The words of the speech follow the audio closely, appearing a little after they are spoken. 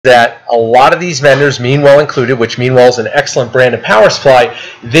that a lot of these vendors, Meanwell included, which Meanwell is an excellent brand of power supply,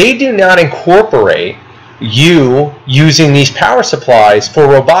 they do not incorporate you using these power supplies for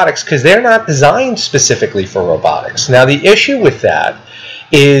robotics because they're not designed specifically for robotics. Now, the issue with that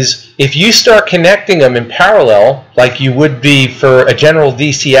is if you start connecting them in parallel, like you would be for a general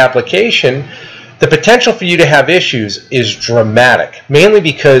DC application, the potential for you to have issues is dramatic, mainly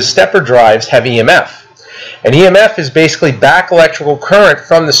because stepper drives have EMF. And EMF is basically back electrical current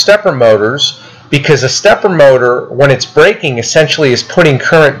from the stepper motors, because a stepper motor, when it's braking, essentially is putting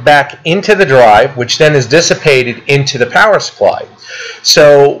current back into the drive, which then is dissipated into the power supply.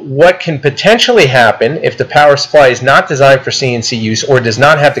 So what can potentially happen if the power supply is not designed for CNC use or does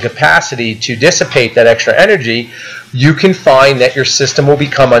not have the capacity to dissipate that extra energy, you can find that your system will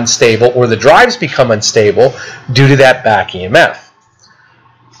become unstable or the drives become unstable due to that back EMF.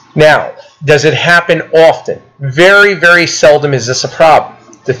 Now, does it happen often? Very, very seldom is this a problem.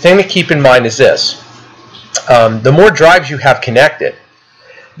 The thing to keep in mind is this. The more drives you have connected,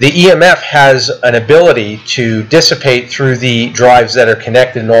 the EMF has an ability to dissipate through the drives that are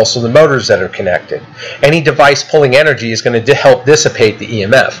connected and also the motors that are connected. Any device pulling energy is going to help dissipate the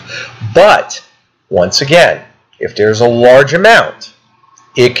EMF. But, once again, if there's a large amount,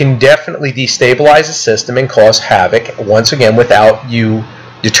 it can definitely destabilize the system and cause havoc, once again, without you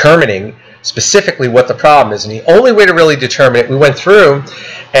determining specifically what the problem is. And the only way to really determine it, we went through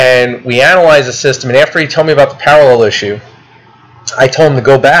and we analyzed the system, and after he told me about the parallel issue, I told him to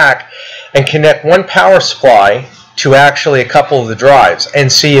go back and connect one power supply to actually a couple of the drives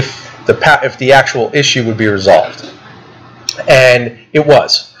and see if the actual issue would be resolved. And it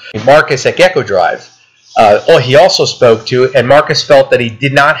was. Marcus at Gecko Drive, he also spoke to, and Marcus felt that he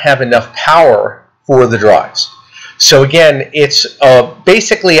did not have enough power for the drives. So again, it's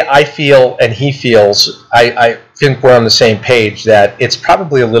basically, I feel and he feels, I think we're on the same page, that it's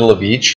probably a little of each.